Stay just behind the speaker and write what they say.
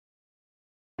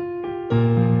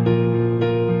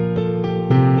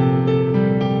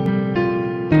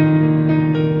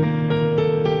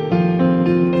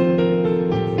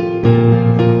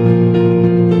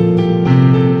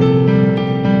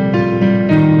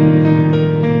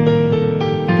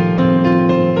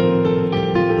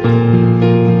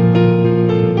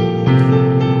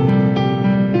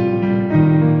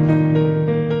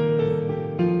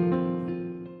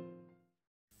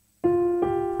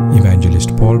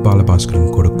பால்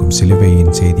பாலபாஸ்கரன் கொடுக்கும்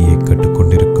சிலுவையின் செய்தியை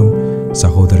கேட்டுக்கொண்டிருக்கும்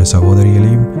சகோதர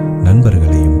சகோதரிகளையும்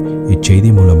நண்பர்களையும் இச்செய்தி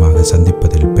மூலமாக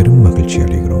சந்திப்பதில் பெரும் மகிழ்ச்சி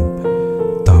அடைகிறோம்.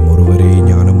 தாம் ஒருவரே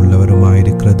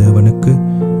ஞானமுள்ளவருமாயிருக்கிற தேவனுக்கு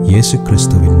இயேசு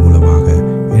கிறிஸ்துவின் மூலமாக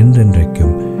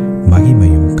என்றென்றைக்கும்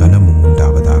மகிமையும் கனமும்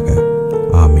உண்டாவதாக.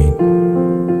 ஆமீன்.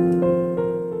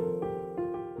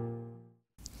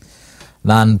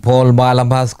 நான் போல்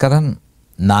பாலபாஸ்கரன்.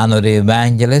 நான் ஒரு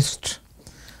எவாஞ்சலிஸ்ட்.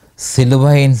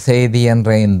 சிலுவையின் செய்தி என்ற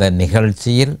இந்த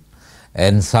நிகழ்ச்சியில்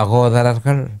என்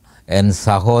சகோதரர்கள், என்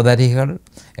சகோதரிகள்,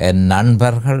 என்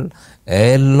நண்பர்கள்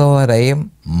எல்லோரையும்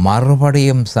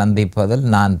மறுபடியும் சந்திப்பதில்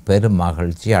நான் பெரும்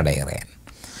மகிழ்ச்சி அடைகிறேன்.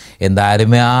 இந்த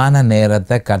அருமையான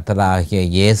நேரத்தை கர்த்தராகிய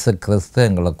இயேசு கிறிஸ்து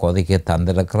எங்களுக்கு ஒதுக்கி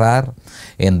தந்திருக்கிறார்.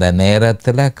 இந்த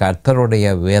நேரத்தில் கர்த்தருடைய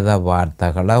வேத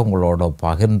வார்த்தைகளை உங்களோடு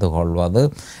பகிர்ந்து கொள்வது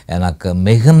எனக்கு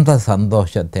மிகுந்த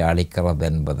சந்தோஷத்தை அளிக்கிறது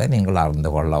என்பதை நீங்கள்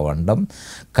அறிந்து கொள்ள வேண்டும்.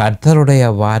 கர்த்தருடைய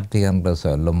வார்த்தை என்று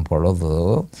சொல்லும் பொழுது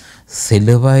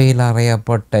சிலுவையில்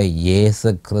அறையப்பட்ட இயேசு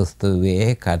கிறிஸ்துவே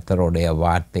கர்த்தருடைய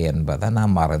வார்த்தை என்பதை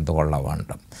நாம் அறிந்து கொள்ள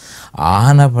வேண்டும்.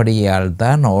 ஆனபடியால்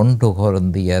தான் 1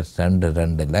 கொரிந்தியர்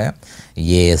 2:2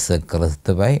 இயேசு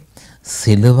கிறிஸ்துவை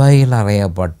சிலுவையில்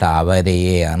அறையப்பட்ட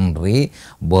அவரையே அன்றி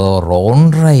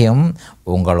வேறொன்றையும்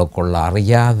உங்களுக்குள்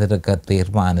அறியாதிருக்க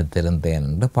தீர்மானித்திருந்தேன்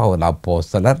என்று பவுல்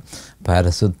அப்போஸ்தலர்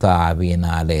பரிசுத்த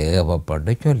ஆவியினாலே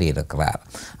ஏவப்பட்டு சொல்லியிருக்கிறார்.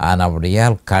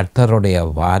 ஆனபடியால் கர்த்தருடைய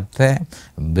வார்த்தை,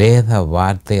 வேத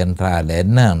வார்த்தை என்றால்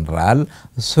என்ன என்றால்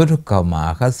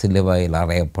சுருக்கமாக சிலுவையில்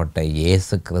அறையப்பட்ட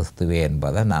இயேசு கிறிஸ்துவே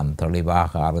என்பதை நாம்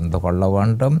தெளிவாக அறிந்து கொள்ள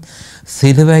வேண்டும்.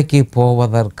 சிலுவைக்கு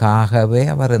போவதற்காகவே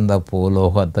அவர் இந்த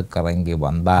பூலோகத்துக்கு இறங்கி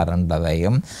வந்தார்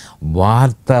என்பதையும்,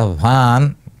 வார்த்தைதான்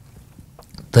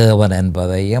தேவன்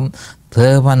என்பதையும்,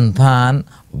 தேவன்தான்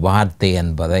வார்த்தை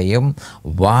என்பதையும்,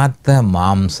 வார்த்தை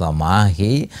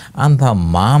மாம்சமாகி அந்த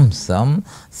மாம்சம்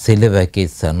சிலுவைக்கு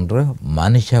சென்று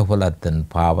மனுஷகுலத்தின்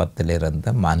பாவத்திலிருந்து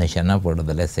மனுஷனை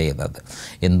விடுதலை செய்தது.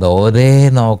 இந்த ஒரே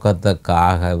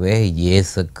நோக்கத்துக்காகவே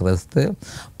இயேசு கிறிஸ்து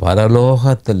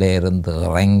பரலோகத்திலிருந்து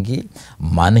இறங்கி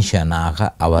மனுஷனாக,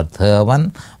 அவர் தேவன்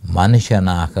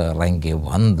மனுஷனாக இறங்கி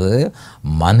வந்து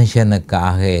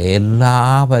மனுஷனுக்காக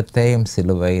எல்லாவற்றையும்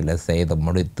சிலுவையில் செய்து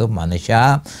முடித்து, மனுஷா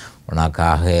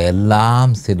உனக்காக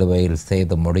எல்லாம் சிலுவையில்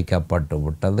செய்து முடிக்கப்பட்டு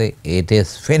விட்டது, இட்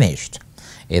இஸ் ஃபினிஷ்ட்,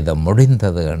 இது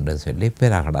முடிந்தது என்று சொல்லி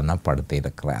பிரகடனப்படுத்தி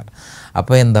இருக்கிறார்.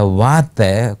 அப்போ இந்த வார்த்தை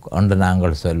ஒன்று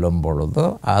நாங்கள் சொல்லும் பொழுது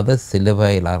அது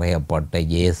சிலுவையில் அறையப்பட்ட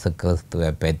இயேசு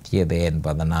கிறிஸ்துவை பற்றியது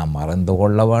என்பதை நாம் அறிந்து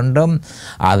கொள்ள வேண்டும்.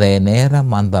 அதே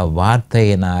நேரம் அந்த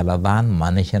வார்த்தையினால தான்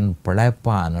மனுஷன்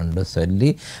பிழைப்பான் என்று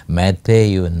சொல்லி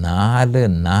மத்தேயு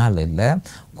 4:4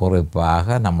 குறிப்பாக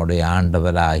நம்முடைய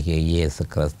ஆண்டவராகிய இயேசு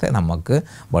கிறிஸ்து நமக்கு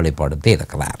வெளிப்படுத்தி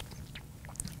இருக்கிறார்.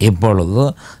 இப்பொழுது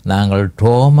நாங்கள்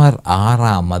ரோமர்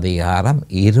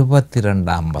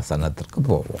 6:22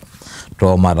 போவோம்.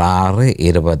 ரோமர்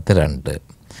 6:22.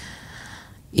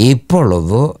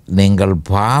 இப்பொழுது நீங்கள்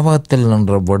பாவத்தில்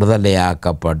நின்று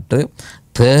விடுதலையாக்கப்பட்டு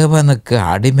தேவனுக்கு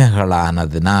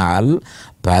அடிமைகளானதினால்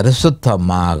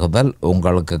பரிசுத்தமாகுதல்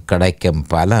உங்களுக்கு கிடைக்கும்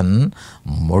பலன்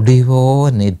முடிவோ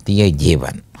நித்திய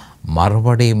ஜீவன்.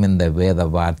 மறுபடியும் இந்த வேத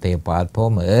வார்த்தையை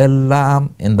பார்ப்போம். எல்லாம்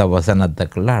இந்த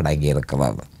வசனத்துக்குள்ள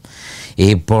அடங்கியிருக்கிறது.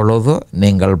 இப்பொழுது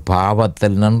நீங்கள்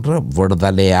பாவத்தில் நின்று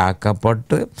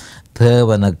விடுதலையாக்கப்பட்டு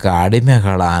தேவனுக்கு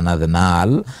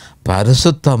அடிமைகளானதினால்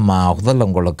பரிசுத்தமாகுதல்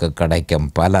உங்களுக்கு கிடைக்கும்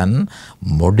பலன்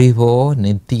முடிவோ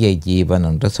நித்திய ஜீவன்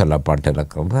என்று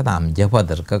சொல்லப்பட்டிருக்கிறது. நாம்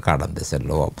ஜெபத்திற்கு கடந்து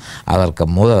செல்வோம். அதற்கு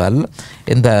முதல்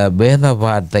இந்த வேத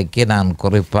வார்த்தைக்கு நான்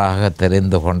குறிப்பாக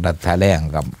தெரிந்து கொண்ட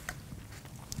தலையங்கம்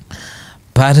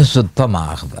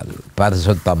பரிசுத்தமாகுதல்.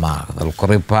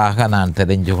 குறிப்பாக நான்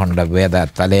தெரிஞ்சு கொண்ட வேத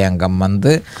தலையங்கம்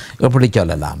எப்படி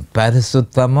சொல்லலாம்,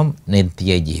 பரிசுத்தமும்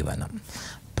நித்திய ஜீவனும்,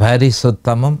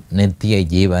 பரிசுத்தமும் நித்திய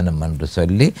ஜீவனும் என்று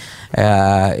சொல்லி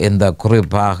இந்த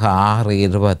குறிப்பாக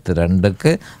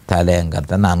 6:22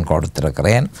 தலையங்கத்தை நான்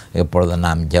கொடுத்திருக்கிறேன். இப்பொழுது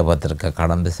நாம் ஜெபத்திற்கு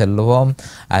கடந்து செல்வோம்.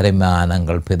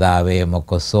 அருமையானங்கள் பிதாவே,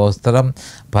 உமக்கு சோஸ்திரம்.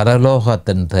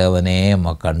 பரலோகத்தின் தேவனே,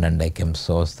 உமக்கு நின்றைக்கும்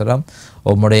சோஸ்திரம்.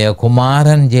 உம்முடைய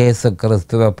குமாரன் இயேசு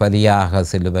கிறிஸ்துவ பலியாக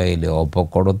சிலுவையில் ஒப்பு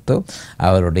கொடுத்து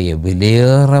அவருடைய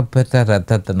வெளியேறப்பெற்ற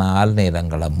இரத்தத்தினால் நீர்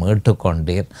எங்களை மீட்டு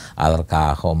கொண்டீர்.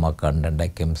 அதற்காக உமக்கு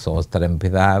நின்றைக்கும் சோஸ்திரம்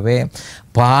பிதாவே.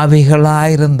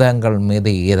 பாவிகளாயிருந்த எங்கள்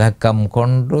மீது இரக்கம்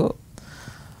கொண்டு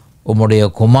உம்முடைய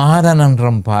குமாரன்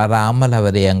என்றும் பாராமல்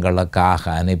அவரை எங்களுக்காக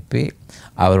அனுப்பி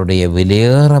அவருடைய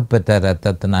வெளியேறப்பெற்ற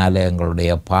இரத்தத்தினாலே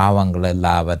எங்களுடைய பாவங்கள்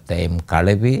எல்லாவற்றையும்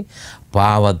கழுவி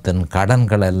பாவத்தின்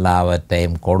கடன்கள்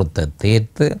எல்லாவற்றையும் கொடுத்து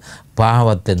தீர்த்து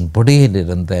பாவத்தின்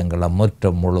பிடியிலிருந்து எங்களை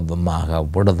முற்றும் முழுதுமாக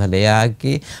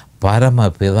விடுதலையாக்கி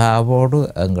பரமபிதாவோடு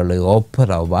எங்களை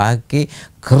ஒப்புரவாக்கி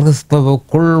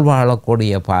கிறிஸ்துவுக்குள்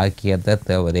வாழக்கூடிய பாக்கியத்தை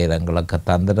தேவரீர் எங்களுக்கு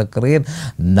தந்திருக்கிறீர்.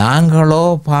 நாங்களோ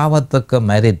பாவத்துக்கு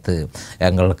மரித்து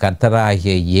எங்கள்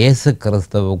கர்த்தராகிய இயேசு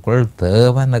கிறிஸ்துவுக்குள்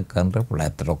தேவனுக்கென்று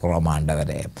பிழைத்திருக்கிறோம்.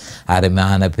 ஆண்டவரே,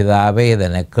 அருமையான பிதாவே,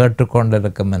 இதனை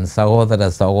கேட்டுக்கொண்டிருக்கும் என் சகோதர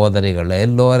சகோதரிகள்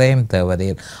எல்லோரையும்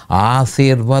தேவரீர்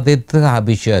ஆசீர்வதித்து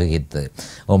அபிஷேகித்து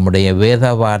உம்முடைய வேத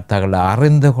வார்த்தைகளை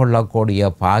அறிந்து கொள்ளக்கூடிய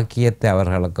பாக்கியத்தை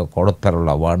அவர்களுக்கு கொடுத்தருள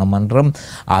வேணுமென்றும்,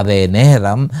 அதே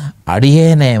நேரம்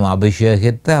அடியேனையும்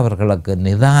அபிஷேகித்து அவர்களுக்கு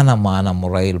நிதானமான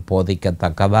முறையில்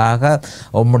போதிக்கத்தக்கதாக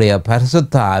உம்முடைய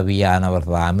பரிசுத்த ஆவியானவர்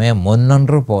தாமே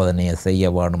முன்னின்று போதனையை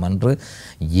செய்ய வேண்டும் என்று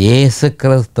இயேசு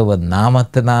கிறிஸ்துவின்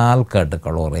நாமத்தினால்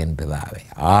கேட்டுக்கொள்கிறேன் பிதாவே.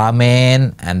 ஆமேன்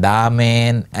and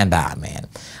amen and amen.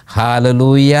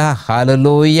 Hallelujah,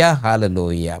 hallelujah,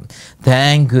 hallelujah.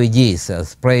 Thank you, Jesus.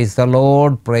 Praise the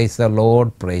Lord, praise the Lord,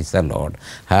 praise the Lord.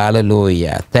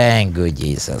 Hallelujah. Thank you,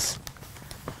 Jesus.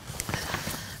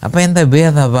 அப்போ இந்த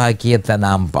வேத வாக்கியத்தை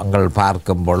நாம்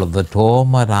பார்க்கும் பொழுது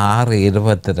ரோமர்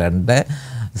 6:22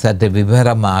 சற்று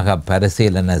விவரமாக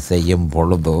பரிசீலனை செய்யும்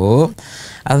பொழுது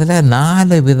அதில்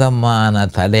 4 விதமான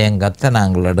தலையங்கத்தை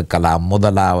நாங்கள் எடுக்கலாம்.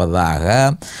 முதலாவதாக,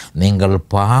 நீங்கள்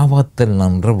பாவத்தில்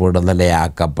நின்று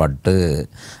விடுதலையாக்கப்பட்டு,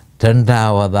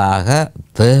 2வதாக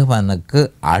தேவனுக்கு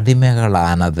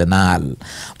அடிமைகளானதினால்,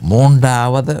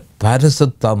 3வது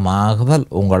பரிசுத்தமாகுதல்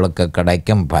உங்களுக்கு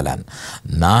கிடைக்கும் பலன்,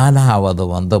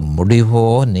 4வது முடிவோ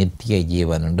நித்திய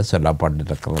ஜீவன் என்று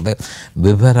சொல்லப்பட்டிருக்கிறது.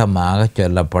 விவரமாக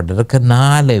சொல்லப்பட்டிருக்கு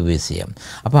 4 விஷயம்.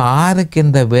 அப்போ யாருக்கு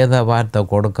இந்த வேத வார்த்தை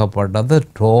கொடுக்கப்பட்டது?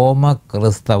 ரோம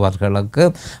கிறிஸ்தவர்களுக்கு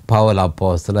பவுல்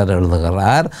அப்போஸ்தலர்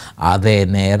எழுதுகிறார். அதே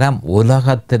நேரம்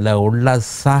உலகத்தில் உள்ள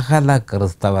சகல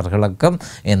கிறிஸ்தவர்களுக்கும்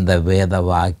இந்த வேத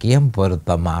வாக்கியம்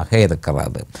பொருத்தமாக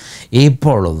இருக்கிறது.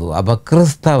 இப்பொழுது அப்போ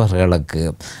கிறிஸ்தவர்களுக்கு,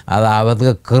 அதாவது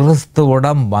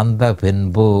கிறிஸ்துவுடன் வந்த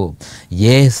பின்பு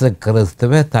இயேசு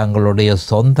கிறிஸ்துவை தங்களுடைய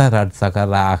சொந்த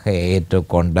இரட்சகராக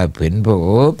ஏற்றுக்கொண்ட பின்பு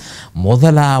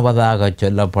முதலாவதாக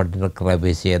சொல்லப்பட்டிருக்கிற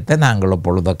விஷயத்தை நாங்கள்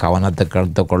இப்பொழுது கவனத்துக்கு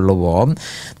எடுத்துக்கொள்ளுவோம்.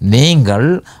 நீங்கள்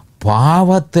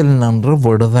பாவத்தில் நின்று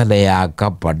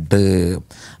விடுதலையாக்கப்பட்டு,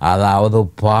 அதாவது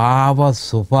பாவ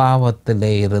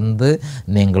சுபாவத்திலே இருந்து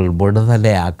நீங்கள்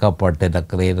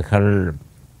விடுதலையாக்கப்பட்டிருக்கிறீர்கள்.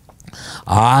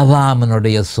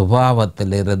 ஆதாமினுடைய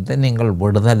சுபாவத்திலிருந்து நீங்கள்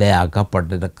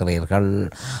விடுதலையாக்கப்பட்டிருக்கிறீர்கள்.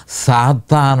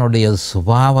 சாத்தானுடைய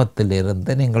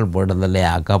சுபாவத்திலிருந்து நீங்கள்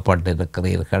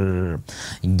விடுதலையாக்கப்பட்டிருக்கிறீர்கள்.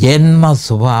 ஜென்ம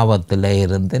சுபாவத்திலே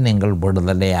இருந்து நீங்கள்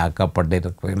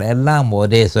விடுதலையாக்கப்பட்டிருக்கிறீர்கள். எல்லாம்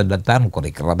ஒரே சொல்லத்தான்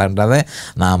குறிக்கிறதுன்றதை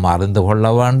நாம் அறிந்து கொள்ள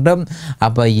வேண்டும்.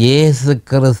 அப்போ இயேசு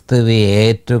கிறிஸ்துவை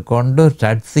ஏற்றுக்கொண்டு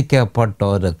ரட்சிக்கப்பட்ட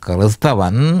ஒரு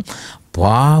கிறிஸ்தவன்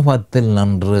பாவத்தில்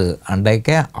நின்று,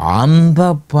 அன்றைக்கு அந்த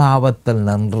பாவத்தில்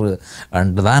நின்று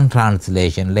என்று தான்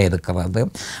டிரான்ஸ்லேஷனில் இருக்கிறது.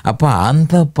 அப்போ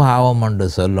அந்த பாவம் என்று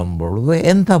சொல்லும் பொழுது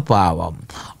எந்த பாவம்?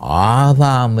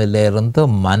 ஆதாமிலிருந்து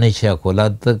மனுஷ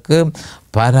குலத்துக்கு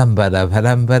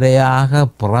பரம்பரையாக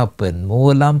பிறப்பின்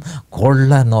மூலம் கொள்ள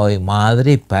நோய்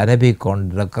மாதிரி பரவி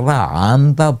கொண்டிருக்கிற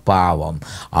அந்த பாவம்,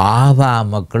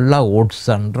 ஆதாமுக்குள்ள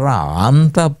உட்சென்ற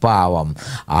அந்த பாவம்,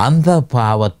 அந்த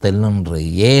பாவத்தில் நின்று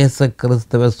இயேசு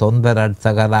கிறிஸ்துவை சொந்த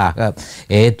இரட்சகராக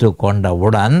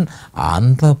ஏற்றுக்கொண்டவுடன்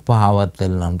அந்த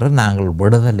பாவத்தில் நின்று நாங்கள்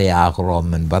விடுதலை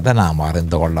ஆகிறோம் என்பதை நாம்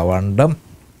அறிந்து கொள்ள வேண்டும்.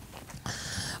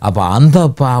 அப்போ அந்த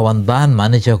பாவம்தான்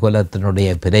மனுஷ குலத்தினுடைய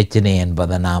பிரச்சனை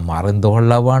என்பதை நாம் அறிந்து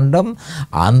கொள்ள வேண்டும்.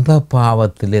 அந்த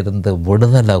பாவத்திலிருந்து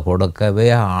விடுதலை கொடுக்கவே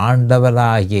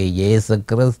ஆண்டவராகிய இயேசு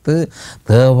கிறிஸ்து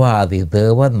தேவாதி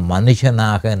தேவன்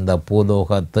மனுஷனாக இந்த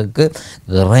பூலோகத்துக்கு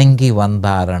இறங்கி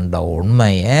வந்தார் என்ற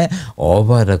உண்மையை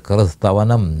ஒவ்வொரு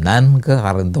கிறிஸ்தவனும் நன்கு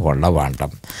அறிந்து கொள்ள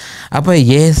வேண்டும். அப்போ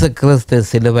இயேசு கிறிஸ்து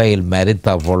சிலுவையில்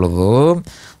மரித்த பொழுது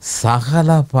சகல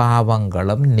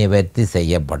பாவங்களும் நிவர்த்தி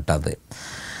செய்யப்பட்டது.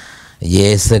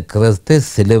 இயேசு கிறிஸ்து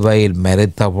சிலுவையில்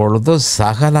மரித்த பொழுது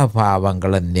சகல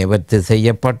பாவங்களும் நிவர்த்தி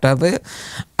செய்யப்பட்டது.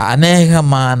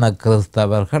 அநேகமான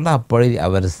கிறிஸ்தவர்கள் அப்படி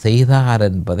அவர் செய்தார்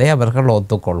என்பதை அவர்கள்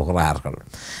ஒத்துக்கொள்கிறார்கள்.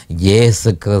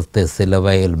 இயேசு கிறிஸ்து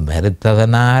சிலுவையில்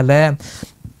மரித்ததனால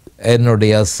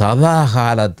என்னுடைய சதா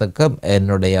காலத்துக்கும்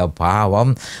என்னுடைய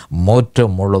பாவம் முற்று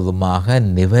முழுதுமாக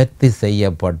நிவர்த்தி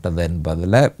செய்யப்பட்டது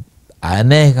என்பதில்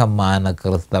அநேகமான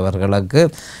கிறிஸ்தவர்களுக்கு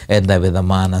எந்த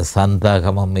விதமான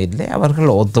சந்தேகமும் இல்லை,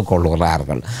 அவர்கள்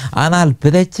ஒத்துக்கொள்கிறார்கள். ஆனால்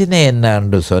பிரச்சனை என்ன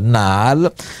என்று சொன்னால்,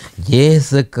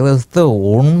 இயேசு கிறிஸ்து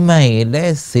உண்மையிலே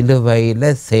சிலுவையில்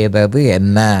செய்தது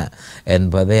என்ன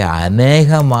என்பதை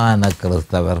அநேகமான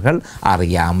கிறிஸ்தவர்கள்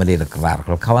அறியாமல்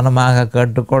இருக்கிறார்கள். கவனமாக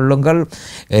கேட்டுக்கொள்ளுங்கள்.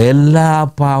 எல்லா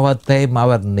பாவத்தையும்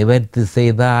அவர் நிவர்த்தி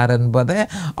செய்தார் என்பதை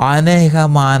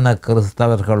அநேகமான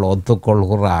கிறிஸ்தவர்கள்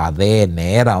ஒத்துக்கொள்கிற அதே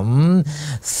நேரம்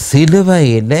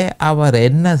சிலுவையிலே அவர்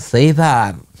என்ன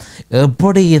செய்தார்,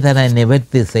 எப்படி இதனை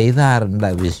நிவர்த்தி செய்தார் என்ற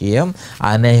விஷயம்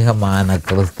அநேகமான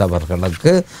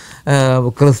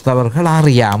கிறிஸ்தவர்கள்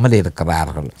அறியாமல்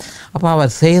இருக்கிறார்கள். அப்போ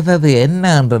அவர் செய்தது என்ன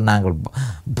என்று நாங்கள்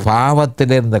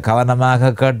பாவத்திலிருந்து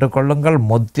கவனமாக கேட்டுக்கொள்ளுங்கள்.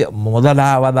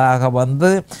 முதலாவதாக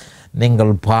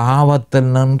நீங்கள் பாவத்தில்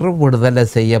நின்று விடுதலை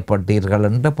செய்யப்பட்டீர்கள்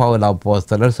என்று பவுல்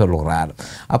அப்போஸ்தலர் சொல்கிறார்.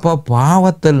 அப்போ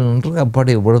பாவத்தில் நின்று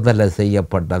எப்படி விடுதலை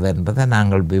செய்யப்பட்டது என்பதை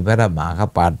நாங்கள் விவரமாக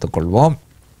பார்த்துக்கொள்வோம்.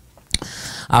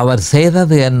 அவர்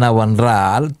செய்தது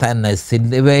என்னவென்றால், தன்னை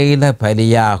சிலுவையில்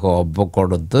பலியாக ஒப்பு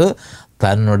கொடுத்து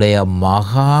தன்னுடைய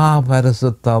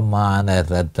மகாபரிசுத்தமான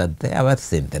இரத்தத்தை அவர்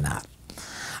சிந்தினார்.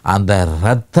 அந்த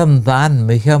இரத்தம்தான்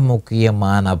மிக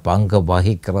முக்கியமான பங்கு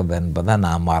வகிக்கிறது என்பதை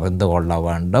நாம் அறிந்து கொள்ள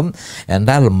வேண்டும்.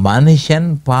 என்றால் மனுஷன்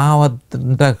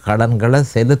பாவத்தின் கடன்களை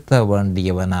செலுத்த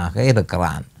வேண்டியவனாக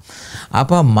இருக்கிறான்.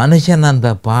 அப்போ மனுஷன் அந்த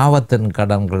பாவத்தின்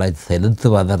கடன்களை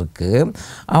செலுத்துவதற்கு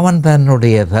அவன்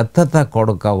தன்னுடைய இரத்தத்தை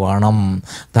கொடுக்க வேணும்,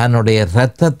 தன்னுடைய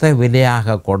இரத்தத்தை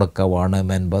விலையாக கொடுக்க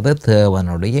வேணும் என்பது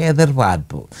தேவனுடைய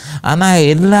எதிர்பார்ப்பு. ஆனால்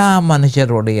எல்லா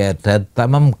மனுஷருடைய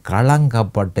இரத்தமும்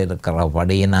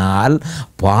களங்கப்பட்டிருக்கிறபடியினால்,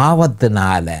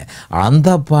 அந்த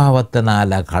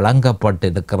பாவத்தினால்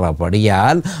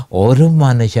களங்கப்பட்டிருக்கிறபடியால் ஒரு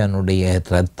மனுஷனுடைய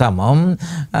இரத்தமும்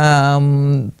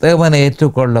தேவன்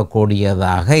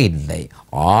ஏற்றுக்கொள்ளக்கூடியதாக இல்லை.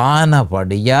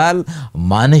 ஆனபடியால்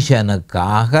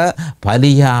மனுஷனுக்காக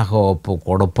பலியாக ஒப்பு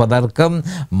கொடுப்பதற்கும்,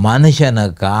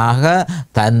 மனுஷனுக்காக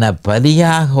தன்னை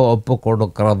பலியாக ஒப்பு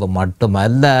கொடுக்கிறது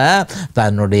மட்டுமல்ல,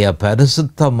 தன்னுடைய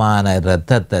பரிசுத்தமான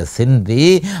இரத்தத்தை சிந்தி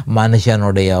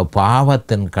மனுஷனுடைய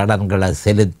பாவத்தின் கடன்களை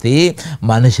செலுத்தி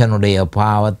மனுஷனுடைய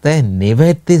பாவத்தை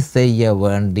நிவர்த்தி செய்ய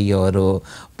வேண்டிய ஒரு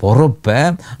பொறுப்பை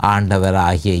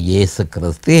ஆண்டவராகிய இயேசு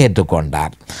கிறிஸ்து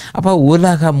ஏற்றுக்கொண்டார். அப்போ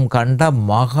உலகம் கண்ட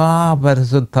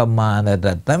மகாபரிசுத்தமான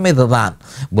இரத்தம் இதுதான்,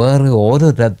 வேறு ஒரு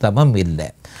இரத்தமும் இல்லை.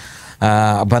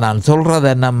 அப்போ நான் சொல்கிறது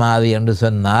என்ன மாதிரி என்று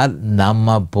சொன்னால், நம்ம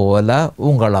போல,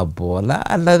 உங்களை போல,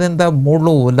 அல்லது இந்த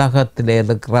முழு உலகத்தில்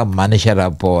இருக்கிற மனுஷரை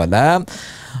போல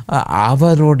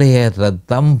அவருடைய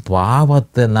இரத்தம்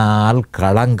பாவத்தினால்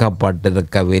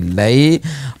களங்கப்பட்டிருக்கவில்லை,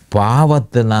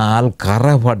 பாவத்தினால்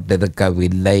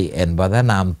கரப்பட்டிருக்கவில்லை என்பதை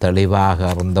நாம் தெளிவாக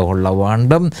அறிந்து கொள்ள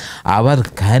வேண்டும். அவர்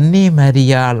கன்னி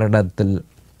மரியாளிடத்தில்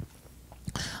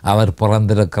அவர்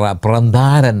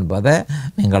பிறந்தார் என்பதை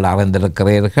நீங்கள்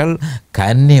அறிந்திருக்கிறீர்கள்.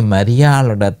 கன்னி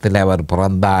மரியாளிடத்தில் அவர்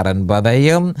பிறந்தார்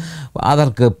என்பதையும்,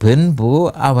 அதற்கு பின்பு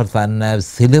அவர் தன்னை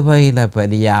சிலுவையில்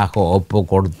பலியாக ஒப்பு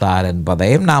கொடுத்தார்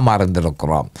என்பதையும் நாம்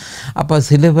அறிந்திருக்கிறோம். அப்போ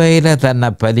சிலுவையில்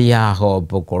தன்னை பலியாக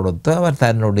ஒப்பு கொடுத்து அவர்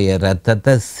தன்னுடைய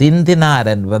இரத்தத்தை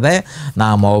சிந்தினார் என்பதை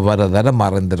நாம் ஒவ்வொருத்தரும்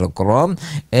அறிந்திருக்கிறோம்.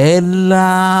 எல்லா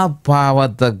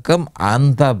பாவத்துக்கும்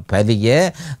அந்த பலியை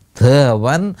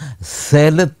தேவன்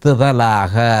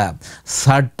செலுத்துதலாக,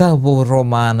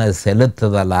 சட்டபூர்வமான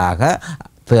செலுத்துதலாக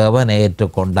தேவன்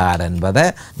ஏற்றுக்கொண்டார் என்பதை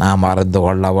நாம் அறிந்து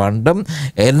கொள்ள வேண்டும்.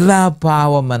 எல்லா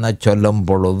பாவம் என சொல்லும்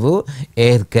பொழுது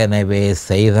ஏற்கனவே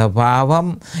செய்த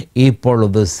பாவம்,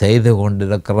 இப்பொழுது செய்து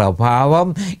கொண்டிருக்கிற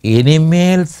பாவம்,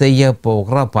 இனிமேல் செய்ய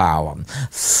போகிற பாவம்,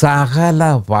 சகல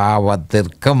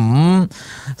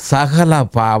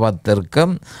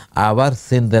பாவத்திற்கும் அவர்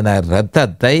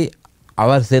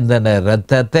சிந்தின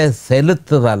இரத்தத்தை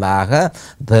செலுத்துதலாக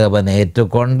தேவன்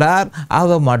ஏற்றுக்கொண்டார்.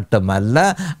 அது மட்டுமல்ல,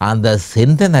 அந்த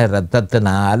சிந்தின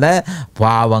இரத்தத்தினால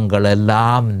பாவங்கள்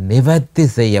எல்லாம் நிவர்த்தி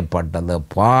செய்யப்பட்டது.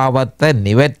 பாவத்தை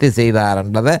நிவர்த்தி செய்தார்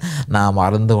என்பதை நாம்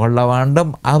அறிந்து கொள்ள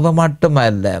வேண்டும். அது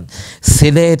மட்டுமல்ல,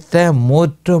 சிலேற்றை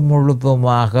முற்று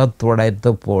முழுதுமாக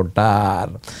துடைத்து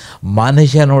போட்டார்.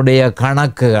 மனுஷனுடைய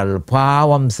கணக்குகள்,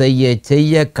 பாவம்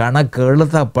செய்ய கணக்கு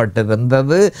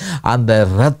எழுதப்பட்டிருந்தது. அந்த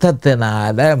இரத்தத்தினால்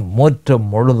முற்று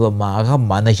முழுதுமாக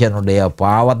மனுஷனுடைய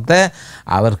பாவத்தை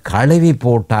அவர் கழுவி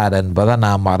போட்டார் என்பதை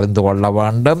நாம் அறிந்து கொள்ள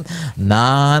வேண்டும்.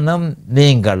 நானும்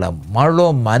நீங்களும் முழு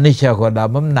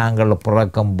மனுஷகுலமும் நாங்கள்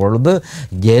பிறக்கும் பொழுது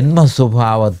ஜென்ம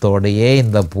சுபாவத்தோடையே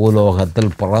இந்த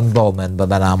பூலோகத்தில் பிறந்தோம்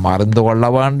என்பதை நாம் அறிந்து கொள்ள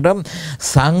வேண்டும்.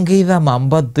 சங்கீதம்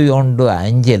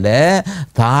 51:5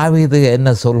 தாவீது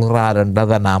என்ன சொல்கிறார்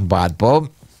என்றதை நாம் பார்ப்போம்.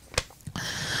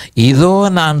 இதோ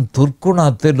நான்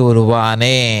துர்க்குணத்தில்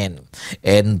உருவானேன்,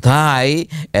 என் தாய்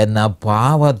என்னை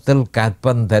பாவத்தில்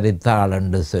கற்பந்தரித்தாள்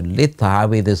என்று சொல்லி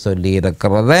தாவீது சொல்லி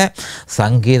இருக்கிறத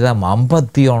சங்கீதம்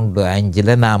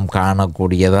 51:5 நாம்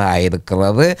காணக்கூடியதாக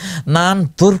இருக்கிறது. நான்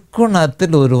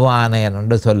துர்க்குணத்தில் உருவானேன்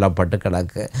என்று சொல்லப்பட்டு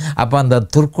கிடக்கு. அப்போ அந்த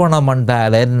துர்க்குணம்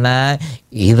என்றால் என்ன?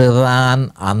 இதுதான்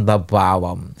அந்த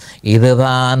பாவம்,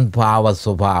 இதுதான் பாவ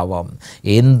சுபாவம்.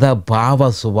 இந்த பாவ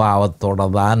சுபாவத்தோடு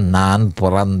தான் நான்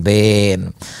பிறந்தேன்.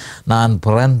 நான்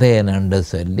பிறந்தேன் என்று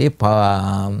சொல்லி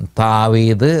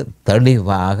தாவீது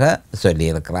தெளிவாக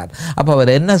சொல்லியிருக்கிறார். அப்போ அவர்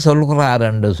என்ன சொல்கிறார்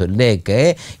என்று சொல்லிக்க,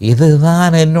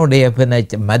 இதுதான் என்னுடைய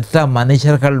மற்ற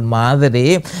மனுஷர்கள் மாதிரி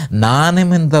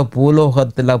நானும் இந்த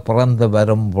பூலோகத்தில் பிறந்து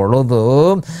வரும் பொழுது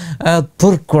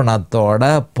துர்க்குணத்தோட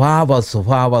பாவ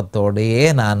சுபாவத்தோடையே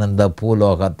நான் இந்த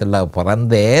பூலோகத்தில்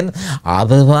பிறந்தேன்.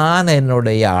 அதுதான்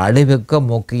என்னுடைய அழிவுக்கு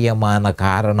முக்கியமான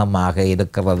காரணமாக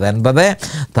இருக்கிறது என்பதை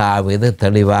தாவீது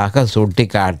தெளிவாக சுட்டி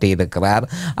காட்டியிருக்கிறார்.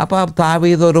 அப்போ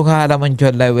தாவீது ஒரு காலமும்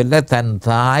சொல்லவில்லை தன்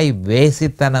தாய்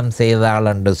வேசித்தனம் செய்தாள்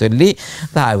என்று சொல்லி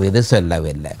தாவீது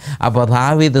சொல்லவில்லை. அப்போ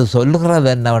தாவீது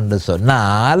சொல்லுகிறது என்னவென்று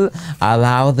சொன்னால்,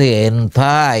 அதாவது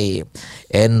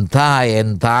என்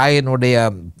தாயினுடைய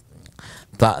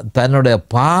தன்னுடைய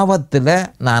பாவத்தில்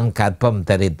நான் கற்பம்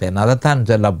தரித்தேன். அதைத்தான்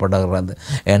சொல்லப்படுகிறது.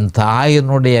 என்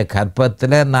தாயினுடைய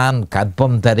கற்பத்தில் நான்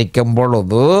கற்பம் தரிக்கும்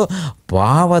பொழுது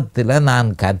பாவத்தில் நான்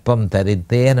கற்பம்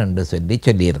தரித்தேன் என்று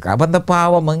சொல்லியிருக்கேன். அப்போ அந்த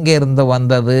பாவம் எங்கே இருந்து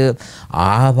வந்தது?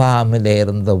 ஆதாமிலே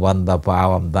இருந்து வந்த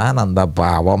பாவம் தான் அந்த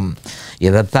பாவம்.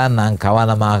 இதைத்தான் நான்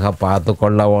கவனமாக பார்த்து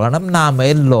கொள்ள வேணும். நாம்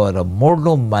எல்லோரும்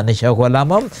முழு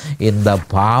மனுஷகுலமும் இந்த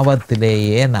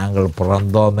பாவத்திலேயே நாங்கள்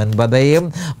பிறந்தோம் என்பதையும்,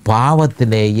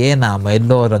 பாவத்திலேயே நாம்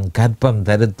எல்லோரும் கற்பம்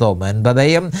தரித்தோம்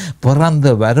என்பதையும்,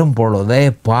 பிறந்து வரும் பொழுதே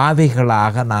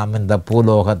பாவிகளாக நாம் இந்த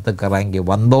பூலோகத்துக்கு இறங்கி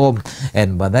வந்தோம்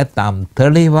என்பதை நாம்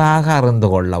தெளிவாக அறிந்து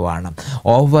கொள்ள வேணும்.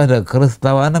 ஒவ்வொரு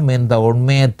கிறிஸ்தவனும் இந்த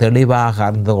உண்மையை தெளிவாக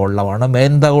அறிந்து கொள்ள வேணும்.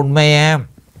 எந்த உண்மையை?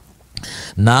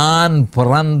 நான்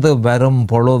பிறந்து வரும்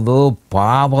பொழுது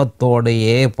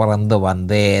பாவத்தோடையே பிறந்து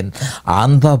வந்தேன்.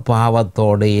 அந்த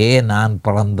பாவத்தோடையே நான்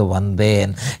பிறந்து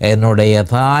வந்தேன். என்னுடைய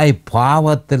தாய்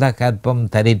பாவத்தில் கற்பம்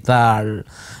தரித்தாள்.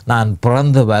 நான்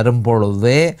பிறந்து வரும்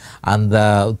பொழுதே அந்த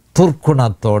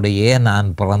துர்க்குணத்தோடையே நான்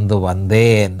பிறந்து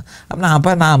வந்தேன்.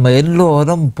 அப்போ நாம்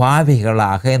எல்லோரும்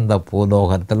பாவிகளாக இந்த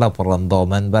பூலோகத்தில்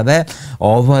பிறந்தோம் என்பதை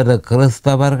ஒவ்வொரு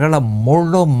கிறிஸ்தவர்களும்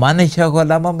முழு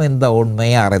மனுஷகுலமும் இந்த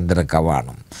உண்மையை அறிந்திருக்க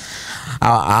வேணும்.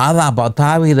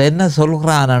 தாவீது என்ன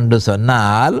சொல்கிறான் என்று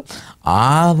சொன்னால்,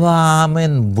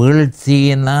 ஆதாமின்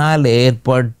வீழ்ச்சியினால்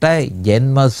ஏற்பட்ட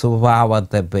ஜென்ம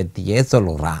சுபாவத்தை பற்றியே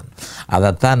சொல்கிறான்.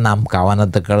 அதைத்தான் நாம்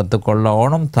கவனத்துக்கு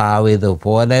எடுத்துக்கொள்ளணும். தாவீது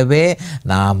போலவே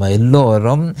நாம்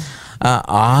எல்லோரும்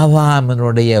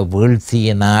ஆதாமினுடைய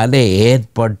வீழ்ச்சியினாலே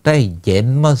ஏற்பட்ட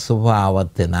ஜென்ம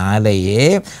சுபாவத்தினாலேயே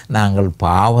நாங்கள்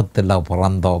பாவத்தில்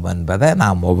பிறந்தோம் என்பதை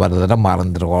நாம் ஒவ்வொருத்தரும்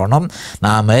மறந்துருக்கணும்.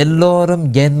 நாம் எல்லோரும்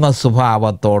ஜென்ம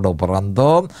சுபாவத்தோடு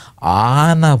பிறந்தோம்.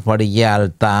 ஆனபடியால்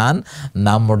தான்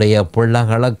நம்முடைய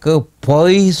பிள்ளைகளுக்கு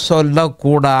பொய்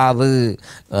சொல்லக்கூடாது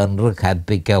என்று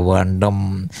கற்பிக்க வேண்டும்.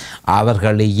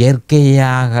 அவர்கள்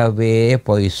இயற்கையாகவே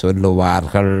பொய்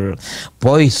சொல்லுவார்கள்.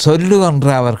 பொய் சொல்லு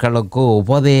என்று அவர்களுக்கு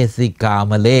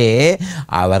உபதேசிக்காமலே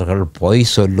அவர்கள் பொய்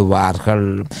சொல்லுவார்கள்.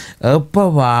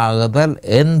 எப்பவாகுதல்,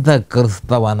 எந்த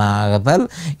கிறிஸ்தவனாகுதல்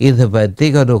இது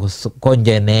பற்றி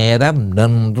கொஞ்ச நேரம்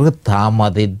நின்று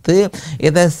தாமதித்து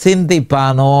இதை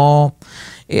சிந்திப்பானோ?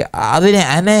 அதில்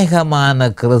அநேகமான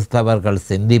கிறிஸ்தவர்கள்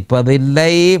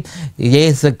சிந்திப்பதில்லை.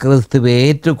 இயேசு கிறிஸ்துவை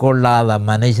ஏற்றுக்கொள்ளாத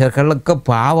மனுஷர்களுக்கு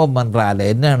பாவம் என்றால்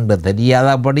என்ன என்று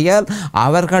தெரியாதபடியால்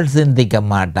அவர்கள் சிந்திக்க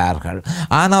மாட்டார்கள்.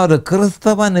 ஆனால் ஒரு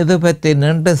கிறிஸ்தவன் இது பற்றி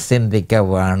நின்று சிந்திக்க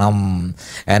வேணும்.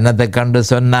 என்னத்தை கண்டு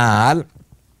சொன்னால்,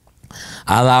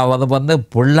 அதாவது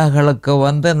பிள்ளைகளுக்கு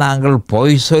நாங்கள்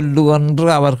பொய் சொல்லு என்று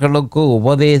அவர்களுக்கு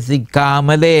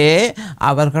உபதேசிக்காமலே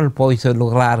அவர்கள் பொய்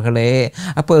சொல்லுகிறார்களே.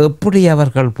 அப்போ எப்படி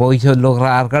அவர்கள் பொய்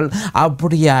சொல்லுகிறார்கள்?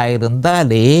 அப்படியா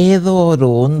இருந்தால் ஏதோ ஒரு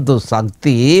உந்து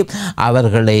சக்தி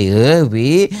அவர்களை ஏவி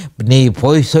நீ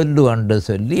பொய் சொல்லு என்று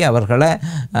சொல்லி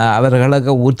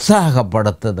அவர்களுக்கு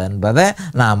உற்சாகப்படுத்துது என்பதை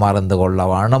நாம் அறிந்து கொள்ள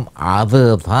வேணும்.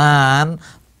 அதுதான்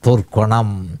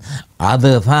துர்க்குணம்,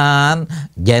 அதுதான்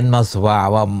ஜென்ம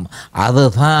சுபாவம்,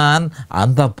 அதுதான்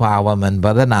அந்த பாவம்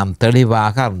என்பதை நாம்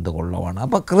தெளிவாக அறிந்து கொள்ள வேணும்.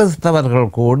 அப்போ கிறிஸ்தவர்கள்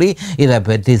கூடி இதை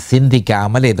பற்றி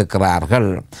சிந்திக்காமல் இருக்கிறார்கள்.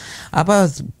 அப்போ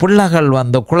பிள்ளைகள்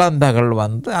குழந்தைகள்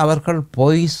அவர்கள்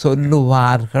பொய்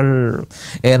சொல்லுவார்கள்.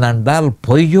 ஏனென்றால்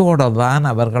பொய்யோடு தான்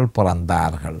அவர்கள்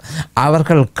பிறந்தார்கள்.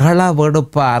 அவர்கள்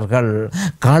களவெடுப்பார்கள்.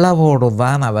 களவோடு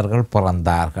தான் அவர்கள்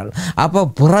பிறந்தார்கள். அப்போ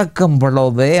பிறக்கும்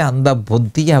பொழுதே அந்த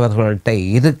புத்தி அவர்கள்ட்ட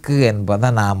இருக்கு என்பதை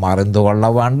நாம் அறிந்து கொள்ள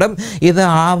வேண்டும். இது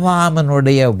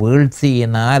ஆதாமினுடைய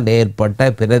வீழ்ச்சியினால் ஏற்பட்ட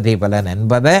பிரதிபலன்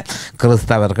என்பதை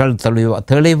கிறிஸ்தவர்கள்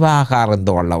தெளிவாக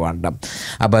அறிந்து கொள்ள வேண்டும்.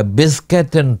 அப்போ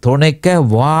பிஸ்கட்டின் துணிக்க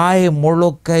வாய்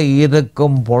முழுக்க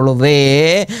இருக்கும் பொழுதே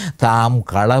தாம்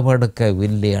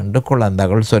களவெடுக்கவில்லை என்று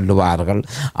குழந்தைகள் சொல்லுவார்கள்.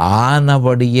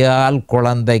 ஆனபடியால்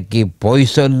குழந்தைக்கு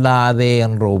பொய் சொல்லாதே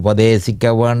என்று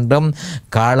உபதேசிக்க வேண்டும்,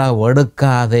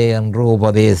 களவெடுக்காதே என்று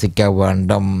உபதேசிக்க வேண்டும்.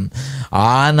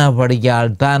 ஆனபடி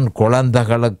ஆனபடியால் தான்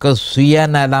குழந்தைகளுக்கு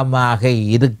சுயநலமாக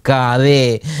இருக்காதே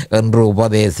என்று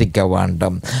உபதேசிக்க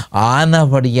வேண்டும்.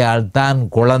 ஆனபடியால் தான்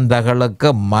குழந்தைகளுக்கு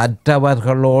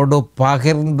மற்றவர்களோடு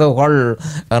பகிர்ந்து கொள்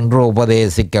என்று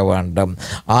உபதேசிக்க வேண்டும்.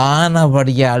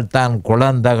 ஆனபடியால் தான்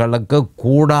குழந்தைகளுக்கு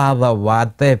கூடாத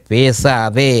வார்த்தை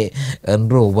பேசாதே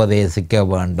என்று உபதேசிக்க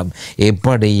வேண்டும்.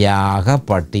 இப்படியாக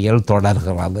பட்டியல்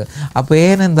தொடர்கிறது. அப்போ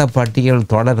ஏன் இந்த பட்டியல்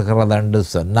தொடர்கிறது என்று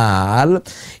சொன்னால்,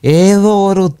 ஏதோ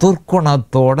ஒரு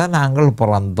துர்க்குணத்தோடு நாங்கள்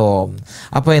பிறந்தோம்.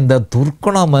 அப்போ இந்த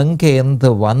துர்க்குணம் எங்கே இருந்து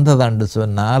வந்தது என்று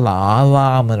சொன்னால்,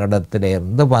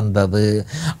 ஆதாமினிடத்திலிருந்து வந்தது.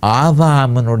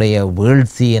 ஆதாமினுடைய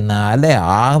வீழ்ச்சியினாலே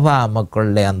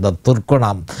ஆதாமுக்குள்ளே அந்த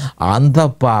துர்க்குணம், அந்த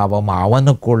பாவம்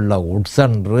அவனுக்குள்ள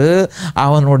உட்சென்று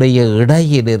அவனுடைய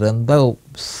இடையிலிருந்த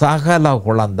சகல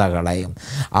குழந்தைகளையும்,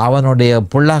 அவனுடைய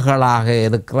பிள்ளைகளாக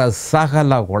இருக்கிற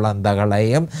சகல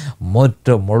குழந்தைகளையும்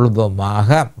முற்று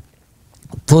முழுதுமாக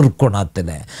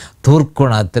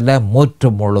துர்க்குணத்தில் முற்று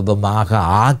முழுதுமாக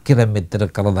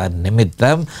ஆக்கிரமித்திருக்கிறத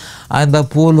நிமித்தம் அந்த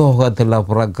பூலோகத்தில்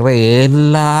பிறக்கிற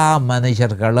எல்லா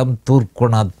மனுஷர்களும்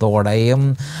துர்க்குணத்தோடையும்,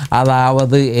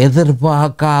 அதாவது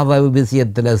எதிர்பார்க்காத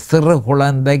விஷயத்தில், சிறு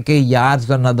குழந்தைக்கு யார்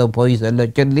சொன்னது பொய் சொல்ல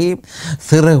சொல்லி,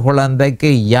 சிறு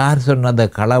குழந்தைக்கு யார் சொன்னது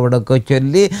களவெடுக்க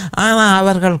சொல்லி, ஆனால்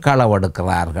அவர்கள்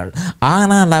களவெடுக்கிறார்கள்,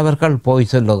 ஆனால் அவர்கள்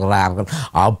பொய் சொல்லுகிறார்கள்.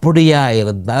 அப்படியா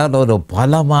இருந்தால் ஒரு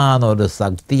பலமான ஒரு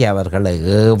சக்தி அவர்களை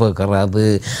ஏவுகிறது.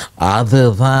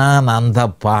 அதுதான் அந்த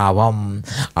பாவம்.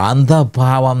 அந்த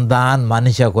பாவம்தான்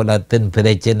மனுஷ குலத்தின்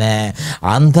பிரச்சனை.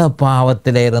 அந்த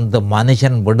பாவத்திலிருந்து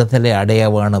மனுஷன் விடுதலை அடைய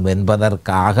வேணும்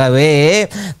என்பதற்காகவே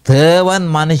தேவன்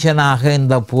மனுஷனாக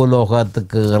இந்த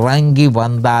பூலோகத்துக்கு இறங்கி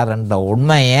வந்தார் என்ற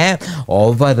உண்மையை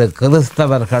ஒவ்வொரு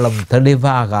கிறிஸ்தவர்களும்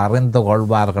தெளிவாக அறிந்து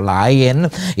கொள்வார்கள். ஆயின்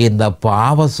இந்த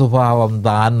பாவ சுபாவம்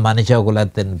தான் மனுஷ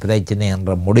குலத்தின் பிரச்சனை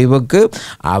என்ற முடிவுக்கு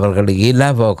அவர்கள்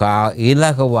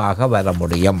இலகுவாக வர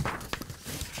முடியும்.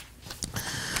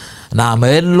 நாம்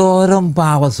எல்லோரும்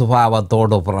பாவ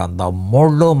சுபாவத்தோடு பிறந்தோம்.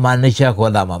 முழு மனுஷ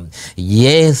குலமும்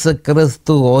இயேசு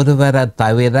கிறிஸ்து ஒருவரை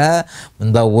தவிர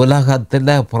இந்த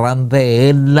உலகத்தில் பிறந்த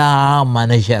எல்லா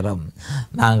மனுஷரும்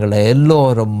நாங்கள்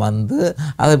எல்லோரும்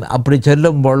அது அப்படி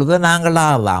சொல்லும் பொழுது நாங்கள்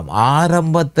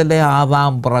ஆரம்பத்திலே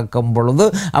ஆதாம் பிறக்கும் பொழுது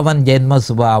அவன் ஜென்ம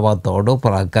சுபாவத்தோடு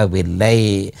பிறக்கவில்லை.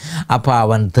 அப்போ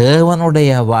அவன்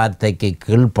தேவனுடைய வார்த்தைக்கு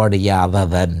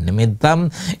கீழ்ப்படியாததன் நிமித்தம்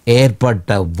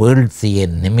ஏற்பட்ட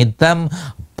வீழ்ச்சியின் நிமித்தம்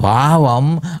பாவம்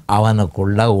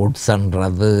அவனுக்குள்ள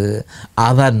உட்சென்றது.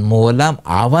 அதன் மூலம்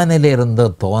அவனிலிருந்து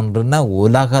தோன்றின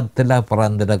உலகத்தில்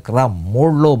பிறந்திருக்கிற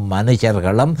முழு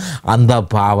மனுஷர்களும் அந்த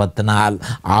பாவத்தினால்,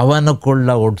 அவனுக்குள்ள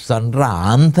உட்சென்ற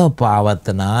அந்த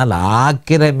பாவத்தினால்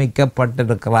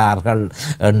ஆக்கிரமிக்கப்பட்டிருக்கிறார்கள்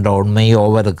என்ற உண்மையை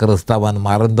ஒவ்வொரு கிறிஸ்தவன்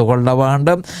மறந்து கொள்ள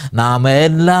வேண்டும். நாம்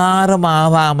எல்லாரும்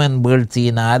ஆதாமின்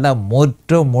வீழ்ச்சியினால்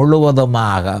முற்று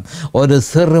முழுவதுமாக, ஒரு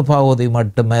சிறு பகுதி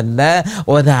மட்டுமல்ல,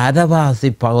 ஒரு அரவாசி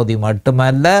பகுதி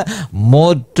மட்டுமல்ல,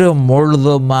 முற்று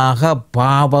முழுதுமாக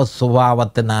பாவ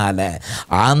சுபாவத்தினால,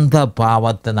 அந்த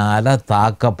பாவத்தினால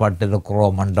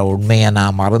தாக்கப்பட்டிருக்கிறோம் என்ற உண்மையை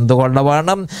நாம் அறிந்து கொள்ள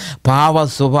வேண்டும். பாவ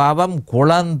சுபாவம்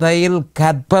குழந்தையில்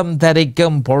கர்ப்பம்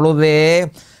தரிக்கும் பொழுதே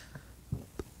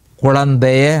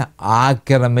குழந்தையை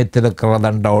ஆக்கிரமித்திருக்கிறது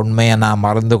என்ற உண்மையை நாம்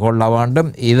அறிந்து கொள்ள வேண்டும்.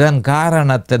 இதன்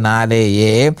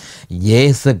காரணத்தினாலேயே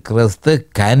இயேசு கிறிஸ்து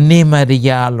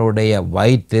கன்னிமரியாளுடைய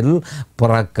வயிற்றில்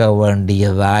பிறக்க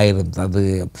வேண்டியதாக இருந்தது.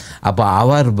 அப்போ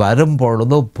அவர் வரும்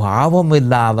பொழுது பாவம்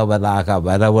இல்லாதவராக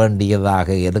வர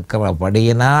வேண்டியதாக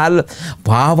இருக்கிறபடியினால்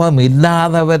பாவம்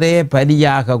இல்லாதவரே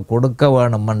பலியாக கொடுக்க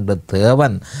வேணும் என்று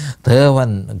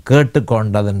தேவன்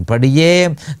கேட்டுக்கொண்டதன்படியே,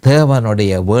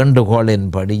 தேவனுடைய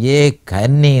வேண்டுகோளின்படியே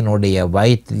கன்னியினுடைய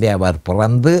வயிற்றிலே அவர்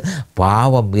பிறந்து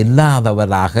பாவம்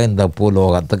இல்லாதவராக இந்த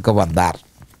பூலோகத்துக்கு வந்தார்.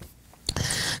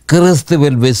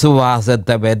 கிறிஸ்துவில்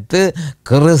விசுவாசத்தை பெற்று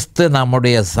கிறிஸ்து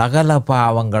நம்முடைய சகல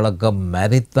பாவங்களுக்கும்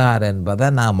மரித்தார் என்பதை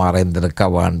நாம் அறிந்திருக்க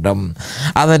வேண்டும்.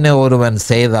 அதனை ஒருவன்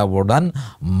செய்தவுடன்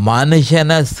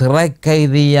மனுஷனை சிறை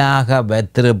கைதியாக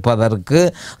வைத்திருப்பதற்கு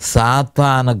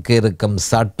சாத்தானுக்கு இருக்கும்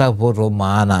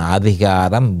சட்டபூர்வமான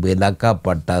அதிகாரம்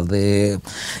விலக்கப்பட்டது.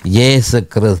 இயேசு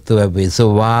கிறிஸ்துவை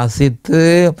விசுவாசித்து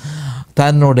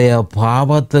தன்னுடைய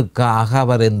பாவத்துக்காக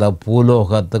அவர் இந்த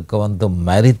பூலோகத்துக்கு வந்து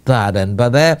மரித்தார்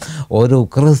என்பதை ஒரு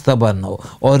கிறிஸ்தவன்,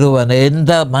 ஒருவன்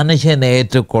எந்த மனுஷன்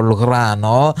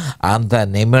ஏற்றுக்கொள்கிறானோ அந்த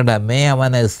நிமிடமே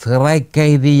அவனை சிறை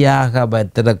கைதியாக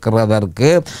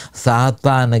வைத்திருக்கிறதற்கு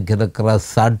சாத்தானுக்கு இருக்கிற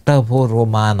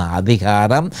சட்டபூர்வமான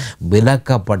அதிகாரம்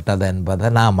விலக்கப்பட்டது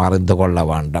என்பதை நாம் அறிந்து கொள்ள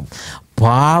வேண்டும்.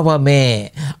 பாவமே,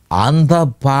 அந்த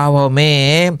பாவமே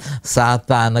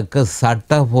சாத்தானுக்கு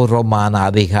சட்டபூர்வமான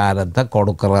அதிகாரத்தை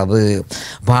கொடுக்கிறது.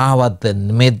 பாவத்தின்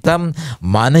நிமித்தம்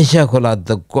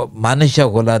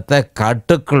மனுஷகுலத்தை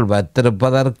கட்டுக்குள்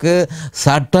வைத்திருப்பதற்கு,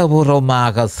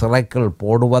 சட்டபூர்வமாக சிறைக்குள்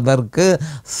போடுவதற்கு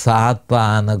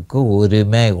சாத்தானுக்கு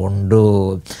உரிமை உண்டு.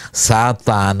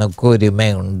 சாத்தானுக்கு உரிமை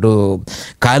உண்டு.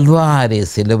 கல்வாரி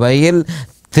சிலுவையில்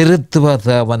திருத்துவ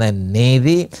தேவனின்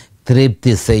நீதி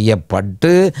திருப்தி செய்யப்பட்டு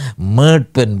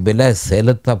மீட்பின் விலை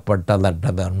செலுத்தப்பட்டதென்ற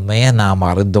உண்மையை நாம்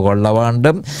அறிந்து கொள்ள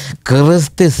வேண்டும்.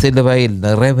 கிறிஸ்து சிலுவையில்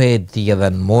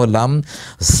நிறைவேற்றியதன் மூலம்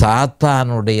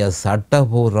சாத்தானுடைய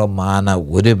சட்டபூர்வமான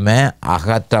உரிமை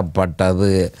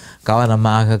அகற்றப்பட்டது.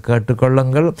 கவனமாக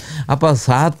கேட்டுக்கொள்ளுங்கள். அப்போ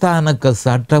சாத்தானுக்கு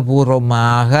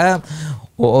சட்டபூர்வமாக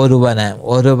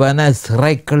ஒருவனை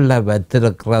சிறைக்குள்ள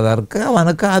வைத்திருக்கிறதற்கு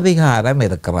அவனுக்கு அதிகாரம்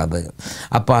இருக்கிறது.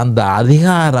 அப்போ அந்த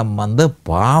அதிகாரம்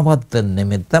பாவத்தின்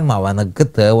நிமித்தம் அவனுக்கு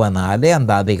தேவனாலே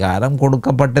அந்த அதிகாரம்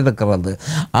கொடுக்கப்பட்டிருக்கிறது.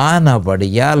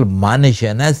 ஆனபடியால்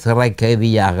மனுஷனை சிறை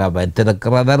கைதியாக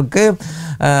வைத்திருக்கிறதற்கு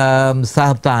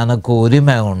சாத்தானுக்கு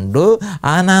உரிமை உண்டு.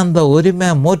 ஆனால் அந்த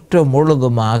உரிமை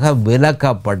முழுதுமாக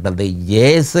விலக்கப்பட்டது.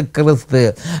 இயேசு கிறிஸ்து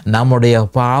நம்முடைய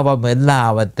பாவம்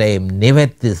எல்லாவற்றையும்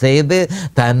நிவர்த்தி செய்து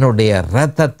தன்னுடைய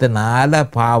இரத்தத்தினால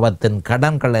பாவத்தின்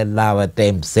கடன்கள்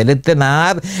எல்லாவற்றையும்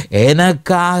செலுத்தினார்.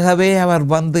 எனக்காகவே அவர்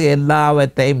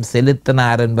எல்லாவற்றையும்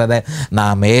செலுத்தினார் என்பதை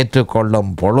நாம்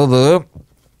ஏற்றுக்கொள்ளும் பொழுது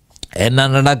என்ன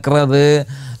நடக்கிறது?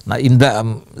 இந்த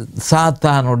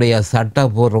சாத்தானுடைய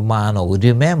சட்டபூர்வமான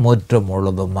உரிமை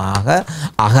முழுதுமாக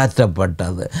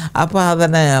அகற்றப்பட்டது. அப்போ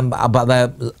அதை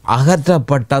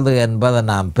அகற்றப்பட்டது என்பதை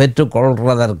நாம்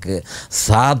பெற்றுக்கொள்வதற்கு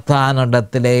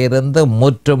சாத்தானிடத்திலே இருந்து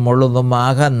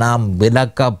முழுதுமாக நாம்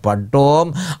விலக்கப்பட்டோம்.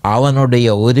 அவனுடைய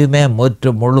உரிமை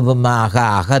முழுதுமாக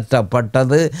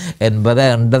அகற்றப்பட்டது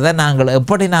என்பதை நாங்கள்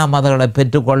எப்படி நாம் அதை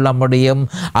பெற்றுக்கொள்ள முடியும்?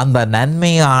 அந்த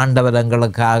நன்மையை ஆண்டவர்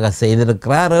எங்களுக்காக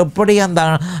செய்திருக்கிறார். எப்படி அந்த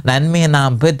நன்மையை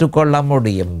நாம் பெற்றுக்கொள்ள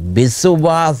முடியும்?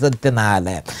 விசுவாசத்தினால.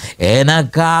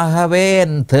 எனக்காகவே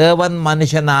என் தேவன்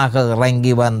மனுஷனாக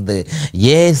இறங்கி வந்து,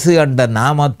 இயேசு என்ற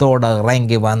நாமத்தோடு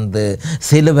இறங்கி வந்து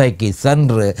சிலுவைக்கு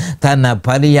சென்று தன்னை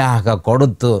பலியாக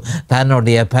கொடுத்து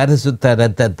தன்னுடைய பரிசுத்த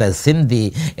இரத்தத்தை சிந்தி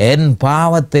என்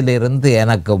பாவத்திலிருந்து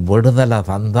எனக்கு விடுதலை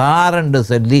தந்தார் என்று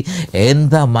சொல்லி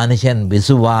எந்த மனுஷன்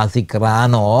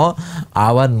விசுவாசிக்கிறானோ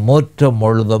அவன்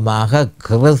முழுதுமாக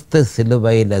கிறிஸ்து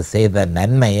சிலுவையில் செய்த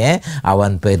நன்மையை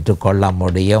அவன் பெற்றுக்கொள்ள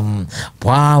முடியும்.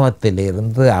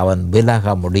 பாவத்திலிருந்து அவன் விலக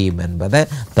முடியும் என்பதை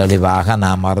தெளிவாக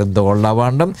நாம் அறிந்து கொள்ள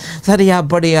வேண்டும். சரி,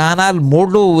 அப்படியானால்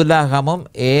முழு உலகமும்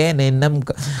ஏன் இன்னும்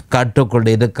கட்டுக்குள்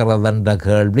இருக்கிறது என்ற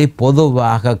கேள்வி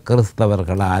பொதுவாக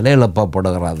கிறிஸ்தவர்களால்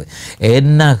எழுப்பப்படுகிறது.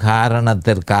 என்ன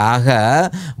காரணத்திற்காக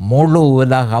முழு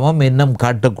உலகமும் இன்னும்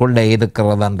கட்டுக்குள்ளே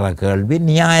இருக்கிறது என்ற கேள்வி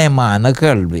நியாயமான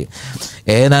கேள்வி.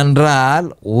 ஏனென்றால்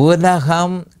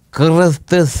உலகம்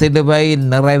கிறிஸ்து சிலுவையில்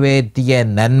நிறைவேற்றிய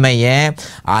நன்மையை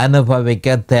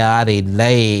அனுபவிக்க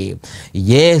தயாரில்லை.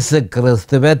 இயேசு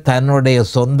கிறிஸ்துவை தன்னுடைய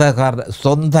சொந்த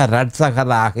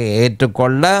இரட்சகராக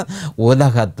ஏற்றுக்கொள்ள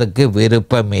உலகத்துக்கு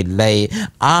விருப்பமில்லை.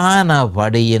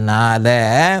 ஆனபடியினால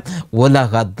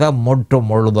உலகத்தை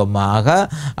முழுதுமாக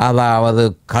அதாவது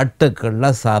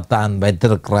கட்டுக்குள்ள சாத்தான்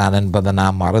வைத்திருக்கிறான் என்பதை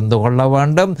நாம் அறிந்து கொள்ள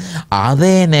வேண்டும்.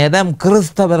 அதே நேரம்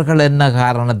கிறிஸ்தவர்கள் என்ன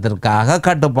காரணத்திற்காக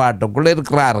கட்டுப்பாட்டுக்குள்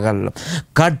இருக்கிறார்கள்?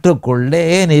 கட்டுக்குள்ளே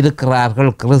ஏன்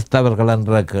இருக்கிறார்கள் கிறிஸ்தவர்கள்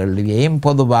என்ற கேள்வியையும்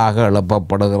பொதுவாக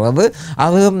எழுப்பப்படுகிறது.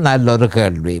 அதுவும் நல்லொரு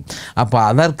கேள்வி. அப்போ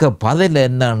அதற்கு பதில்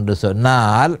என்ன என்று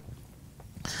சொன்னால்,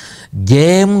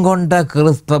 ஜெயம் கொண்ட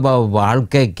கிறிஸ்தவ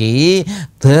வாழ்க்கைக்கு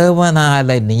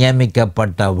தேவனால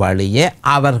நியமிக்கப்பட்ட வழியை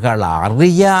அவர்கள்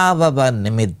அறியாததன்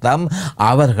நிமித்தம்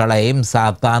அவர்களையும்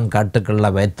சாத்தான்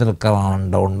கட்டுக்குள்ள வைத்திருக்கிறான்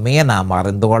என்ற உண்மையை நாம்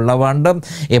அறிந்து கொள்ள வேண்டும்.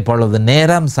 இப்பொழுது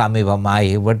நேரம்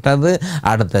சமீபமாகிவிட்டது.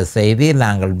 அடுத்த செய்தியில்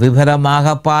நாங்கள்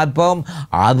விவரமாக பார்ப்போம்.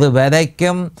 அது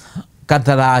வரைக்கும்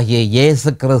கர்த்தராகிய இயேசு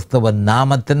கிறிஸ்துவின்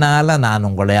நாமத்தினால நான்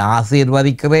உங்களை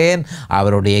ஆசீர்வதிக்கிறேன்.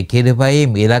 அவருடைய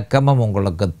கிருபையும் இரக்கமும்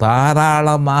உங்களுக்கு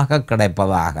தாராளமாக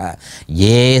கிடைப்பதாக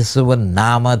இயேசுவின்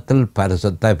நாமத்தில்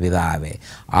பரிசுத்த பிதாவே.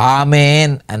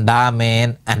 ஆமேன் அண்ட்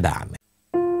ஆமேன் அண்ட் ஆமேன்.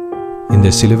 இந்த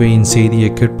சிலுவையின் செய்தியை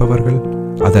கேட்பவர்கள்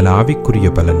அதன்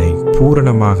ஆவிக்குரிய பலனை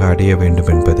பூரணமாக அடைய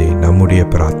வேண்டும் என்பதே நம்முடைய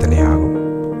பிரார்த்தனையாகும்.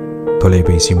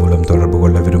 தொலைபேசி மூலம் தொடர்பு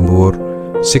கொள்ள விரும்புவோர்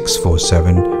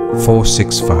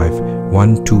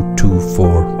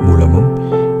 647-465-1224 மூலமும்,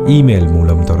 இமெயில்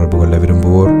மூலம் தொடர்பு கொள்ள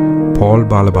விரும்புவோர்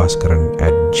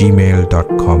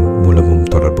paulbalabaskaran@gmail.com மூலமும்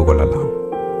தொடர்பு கொள்ளலாம்.